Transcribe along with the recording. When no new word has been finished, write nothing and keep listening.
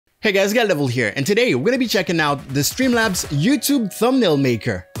Hey guys, Level here, and today we're going to be checking out the Streamlabs YouTube thumbnail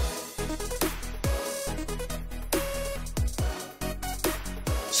maker.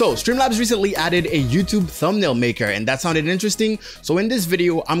 So Streamlabs recently added a YouTube thumbnail maker, and that sounded interesting. So in this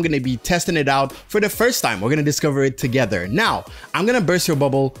video, I'm going to be testing it out for the first time. We're going to discover it together. Now, I'm going to burst your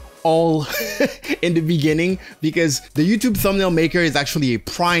bubble all in the beginning because the YouTube thumbnail maker is actually a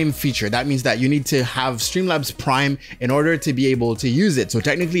Prime feature. That means that you need to have Streamlabs Prime in order to be able to use it. So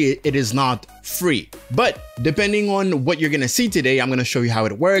technically it is not free, but depending on what you're going to see today, I'm going to show you how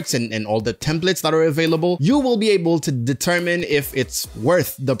it works and all the templates that are available. You will be able to determine if it's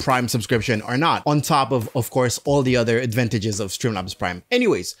worth the Prime subscription or not, on top of course, all the other advantages of Streamlabs Prime.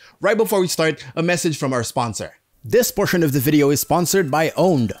 Anyways, right before we start, a message from our sponsor. This portion of the video is sponsored by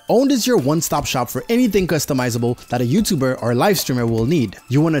Owned. Owned is your one-stop shop for anything customizable that a YouTuber or live streamer will need.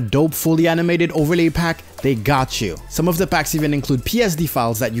 You want a dope fully animated overlay pack? They got you. Some of the packs even include PSD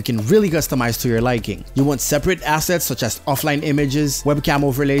files that you can really customize to your liking. You want separate assets such as offline images, webcam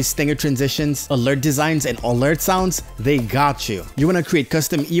overlays, stinger transitions, alert designs, and alert sounds? They got you. You want to create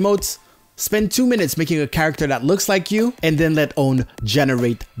custom emotes? Spend 2 minutes making a character that looks like you and then let Owned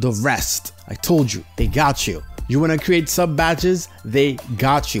generate the rest. I told you, they got you. You want to create sub badges? They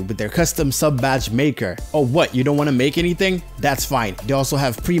got you with their custom sub badge maker. Oh, what? You don't want to make anything? That's fine. They also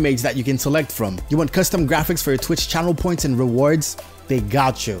have pre-mades that you can select from. You want custom graphics for your Twitch channel points and rewards? They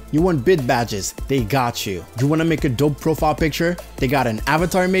got you. You want bid badges? They got you. You want to make a dope profile picture? They got an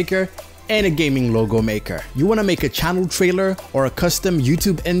avatar maker and a gaming logo maker. You want to make a channel trailer or a custom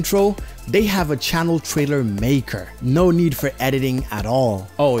YouTube intro? They have a channel trailer maker. No need for editing at all.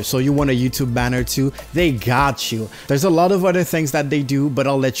 Oh, so you want a YouTube banner too? They got you. There's a lot of other things that they do, but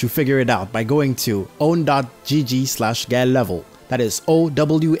I'll let you figure it out by going to own.gg/GaelLevel. That is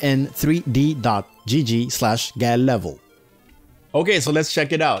own3d.gg/GaelLevel. Okay, so let's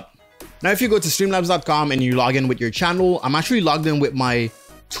check it out. Now, if you go to streamlabs.com and you log in with your channel, I'm actually logged in with my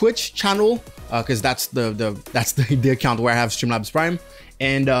Twitch channel because that's the account where I have Streamlabs Prime.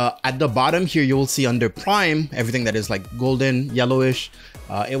 And at the bottom here, you will see under Prime, everything that is like golden, yellowish,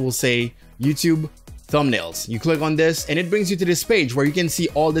 it will say YouTube thumbnails. You click on this and it brings you to this page where you can see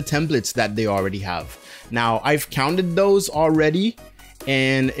all the templates that they already have. Now, I've counted those already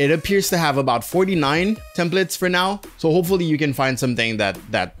and it appears to have about 49 templates for now. So hopefully you can find something that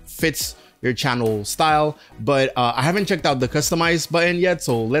fits your channel style, but I haven't checked out the customize button yet,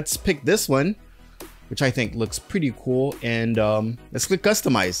 so let's pick this one, which I think looks pretty cool, and let's click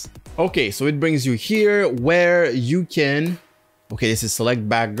customize. Okay, so it brings you here where you can, okay, this is select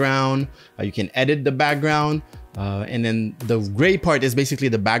background, you can edit the background, and then the gray part is basically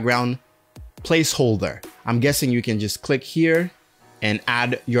the background placeholder. I'm guessing you can just click here and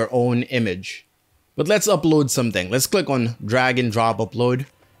add your own image. But let's upload something. Let's click on drag and drop upload.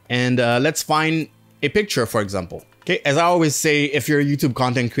 And let's find a picture, for example. Okay, as I always say, if you're a YouTube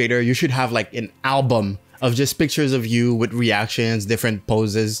content creator, you should have like an album of just pictures of you with reactions, different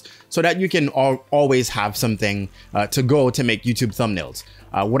poses, so that you can always have something to go to make YouTube thumbnails.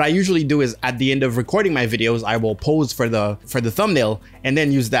 What I usually do is at the end of recording my videos, I will pose for the thumbnail and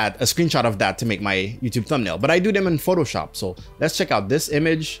then use a screenshot of that to make my YouTube thumbnail. But I do them in Photoshop. So let's check out this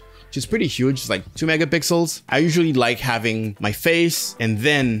image, which is pretty huge. It's like 2 megapixels. I usually like having my face and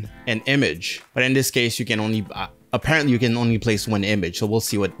then an image, but in this case, you can only, apparently you can only place one image. So we'll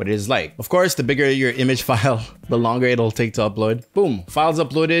see what it is like. Of course, the bigger your image file, the longer it'll take to upload. Boom, file's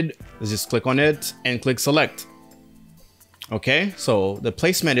uploaded. Let's just click on it and click select. Okay, so the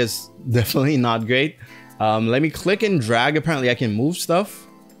placement is definitely not great. Let me click and drag. Apparently I can move stuff.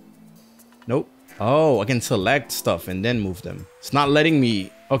 Nope. Oh, I can select stuff and then move them. It's not letting me.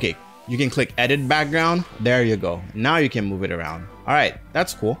 Okay, you can click edit background. There you go. Now you can move it around. All right,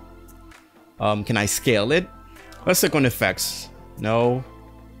 that's cool. Can I scale it? Let's click on effects. No.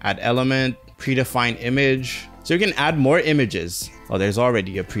 Add element, predefined image. So you can add more images. Oh, there's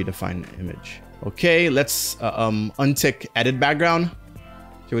already a predefined image. Okay, let's untick edit background.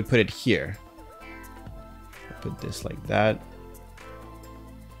 So we put it here. Put this like that.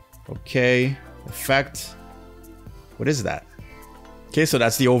 Okay, effect. What is that? Okay, so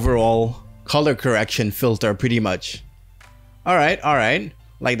that's the overall color correction filter pretty much. All right.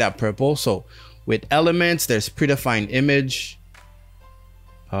 Like that purple. So with elements, there's predefined image.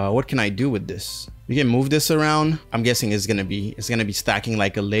 What can I do with this? You can move this around. I'm guessing it's gonna be stacking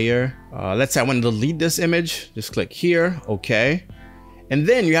like a layer. Let's say I want to delete this image. Just click here. Okay. And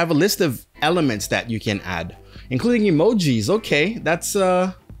then you have a list of elements that you can add, including emojis. Okay, that's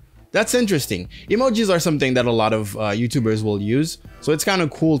interesting. Emojis are something that a lot of YouTubers will use. So it's kind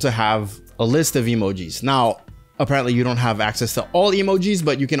of cool to have a list of emojis. Now, apparently you don't have access to all emojis,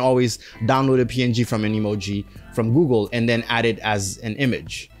 but you can always download a PNG from an emoji from Google and then add it as an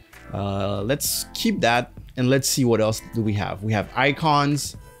image. Let's keep that and let's see what else do we have. We have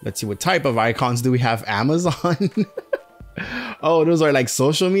icons. Let's see what type of icons do we have. Amazon. Oh, those are like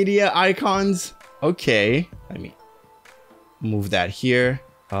social media icons. Okay, let me move that here.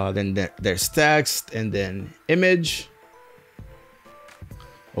 Then there's text and then image.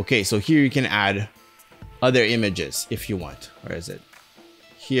 Okay, so here you can add other images if you want. Where is it?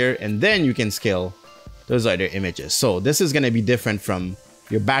 Here, and then you can scale those other images. So this is going to be different from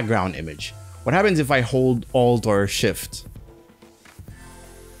your background image. What happens if I hold Alt or Shift?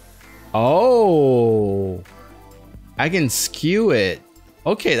 Oh, I can skew it.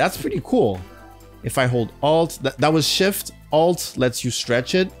 Okay, that's pretty cool. If I hold Alt, that was Shift. Alt lets you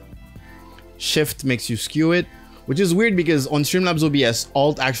stretch it. Shift makes you skew it, which is weird because on Streamlabs OBS,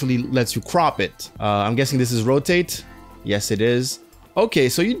 Alt actually lets you crop it. I'm guessing this is rotate. Yes, it is. Okay,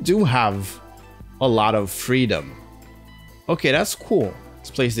 so you do have a lot of freedom. Okay, that's cool. Let's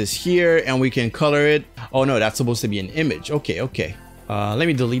place this here and we can color it. Oh no, that's supposed to be an image. Okay, okay. Let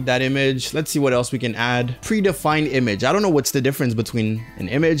me delete that image. Let's see what else we can add. Predefined image. I don't know what's the difference between an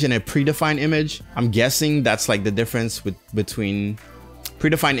image and a predefined image. I'm guessing that's like the difference between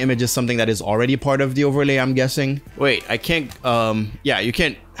predefined image is something that is already part of the overlay, I'm guessing. Wait, I can't, yeah, you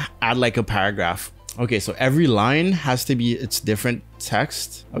can't add like a paragraph. Okay, so every line has to be its different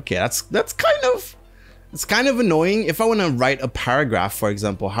text. Okay, that's kind of annoying. If I want to write a paragraph, for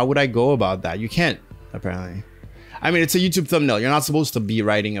example, how would I go about that? You can't, apparently. I mean, it's a YouTube thumbnail. You're not supposed to be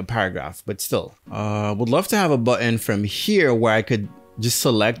writing a paragraph, but still. Would love to have a button from here where I could just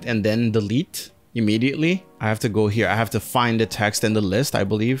select and then delete immediately. I have to go here. I have to find the text in the list, I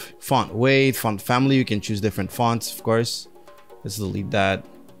believe. Font weight, font family. You can choose different fonts, of course. Let's delete that.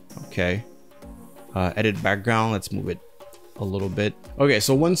 Okay. Edit background. Let's move it a little bit. Okay,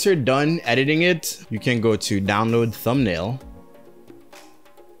 so once you're done editing it, you can go to download thumbnail.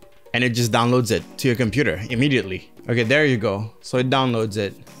 And it just downloads it to your computer immediately. Okay, there you go. So it downloads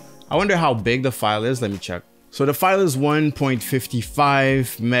it. I wonder how big the file is. Let me check. So the file is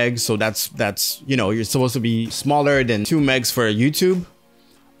 1.55 megs. So that's, you know, you're supposed to be smaller than 2 megs for YouTube.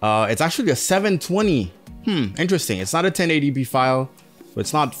 It's actually a 720. Interesting. It's not a 1080p file. So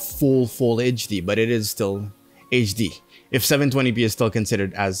it's not full HD, but it is still HD. If 720p is still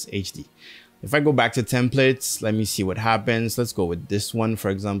considered as HD. If I go back to templates, let me see what happens. Let's go with this one, for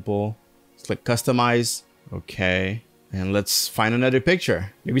example. Let's click customize. Okay. And let's find another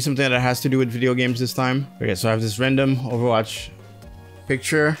picture. Maybe something that has to do with video games this time. Okay, so I have this random Overwatch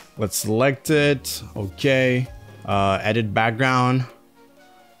picture. Let's select it. Okay. Edit background.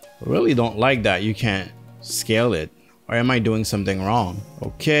 I really don't like that you can't scale it. Or am I doing something wrong?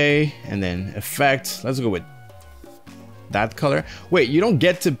 Okay. And then effect. Let's go with that color. Wait, you don't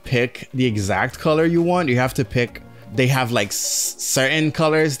get to pick the exact color you want. You have to pick, they have like certain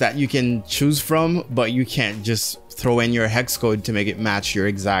colors that you can choose from, but you can't just throw in your hex code to make it match your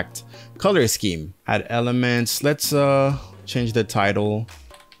exact color scheme. Add elements. Let's change the title.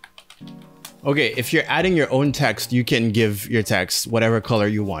 Okay, if you're adding your own text, you can give your text whatever color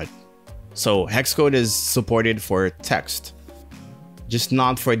you want. So hex code is supported for text, just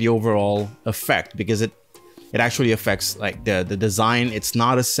not for the overall effect, because it actually affects like the design. It's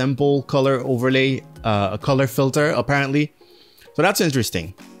not a simple color overlay, a color filter apparently. So that's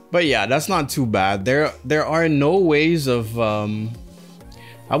interesting. But yeah, that's not too bad. There are no ways of,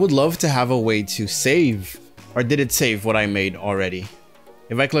 I would love to have a way to save, or did it save what I made already?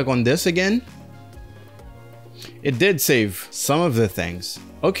 If I click on this again, it did save some of the things.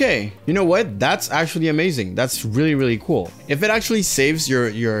 Okay, you know what? That's actually amazing. That's really, really cool. If it actually saves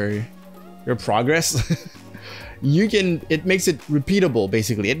your progress, it makes it repeatable,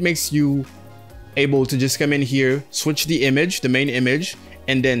 basically. It makes you able to just come in here, switch the image, the main image,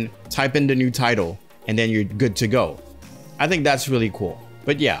 and then type in the new title, and then you're good to go. I think that's really cool.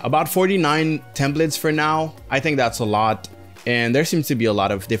 But yeah, about 49 templates for now. I think that's a lot. And there seems to be a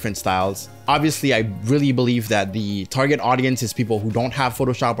lot of different styles. Obviously, I really believe that the target audience is people who don't have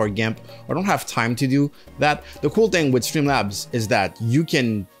Photoshop or GIMP or don't have time to do that. The cool thing with Streamlabs is that you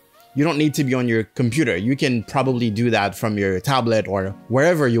don't need to be on your computer. You can probably do that from your tablet or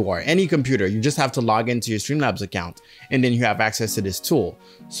wherever you are, any computer. You just have to log into your Streamlabs account and then you have access to this tool.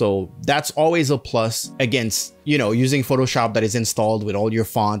 So that's always a plus against, you know, using Photoshop that is installed with all your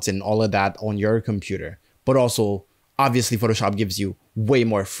fonts and all of that on your computer. But also, obviously, Photoshop gives you way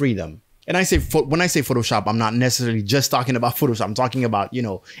more freedom. And when I say Photoshop, I'm not necessarily just talking about Photoshop. I'm talking about, you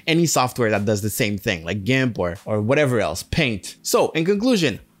know, any software that does the same thing, like GIMP or whatever else, Paint. So in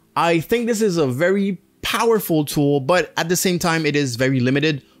conclusion, I think this is a very powerful tool, but at the same time, it is very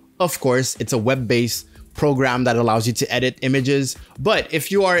limited. Of course, it's a web-based program that allows you to edit images. But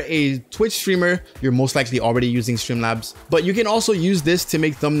if you are a Twitch streamer, you're most likely already using Streamlabs. But you can also use this to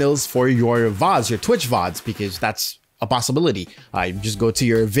make thumbnails for your VODs, your Twitch VODs, because that's a possibility. You just go to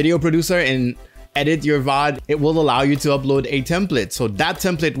your video producer and edit your VOD. It will allow you to upload a template. So that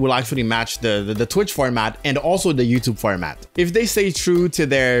template will actually match the Twitch format and also the YouTube format. If they stay true to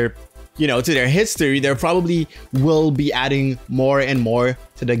their to their history, they probably will be adding more and more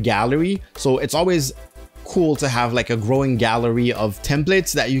to the gallery. So it's always cool to have like a growing gallery of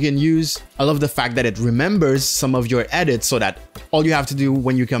templates that you can use. I love the fact that it remembers some of your edits so that all you have to do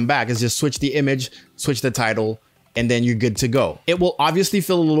when you come back is just switch the image, switch the title, and then you're good to go. It will obviously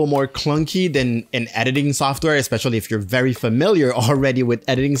feel a little more clunky than an editing software, especially if you're very familiar already with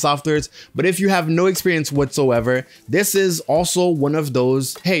editing softwares. But if you have no experience whatsoever, this is also one of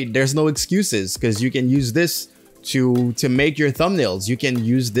those, hey, there's no excuses, because you can use this to make your thumbnails. You can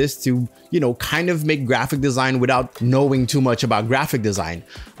use this to, kind of make graphic design without knowing too much about graphic design.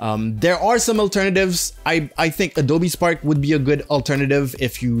 There are some alternatives. I think Adobe Spark would be a good alternative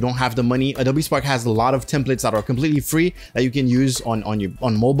if you don't have the money. Adobe Spark has a lot of templates that are completely free that you can use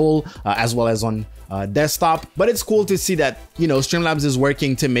on mobile as well as on desktop. But it's cool to see that, Streamlabs is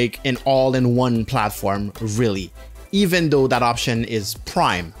working to make an all-in-one platform, really, even though that option is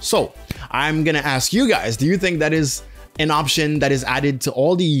Prime. So I'm gonna ask you guys, do you think that is an option that is added to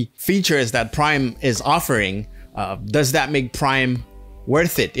all the features that Prime is offering? Does that make Prime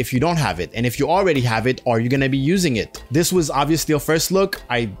worth it if you don't have it? And if you already have it, are you gonna be using it? This was obviously a first look.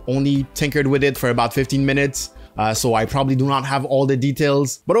 I only tinkered with it for about 15 minutes. So I probably do not have all the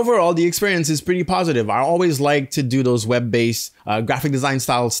details, but overall the experience is pretty positive. I always like to do those web-based graphic design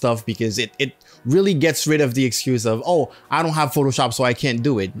style stuff because it really gets rid of the excuse of, oh, I don't have Photoshop so I can't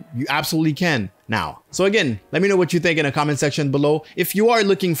do it. You absolutely can now. So again, let me know what you think in the comment section below. If you are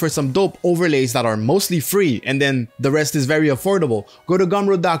looking for some dope overlays that are mostly free and then the rest is very affordable, go to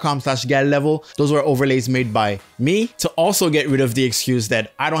gumroad.com/gallevel. Those are overlays made by me to also get rid of the excuse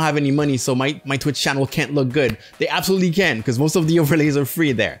that I don't have any money so my Twitch channel can't look good. They absolutely can, because most of the overlays are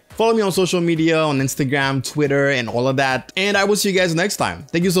free there. Follow me on social media, on Instagram, Twitter, and all of that. And I will see you guys next time.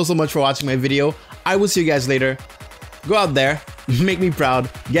 Thank you so much for watching my video. I will see you guys later. Go out there, make me proud,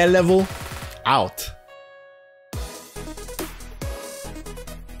 get level, out.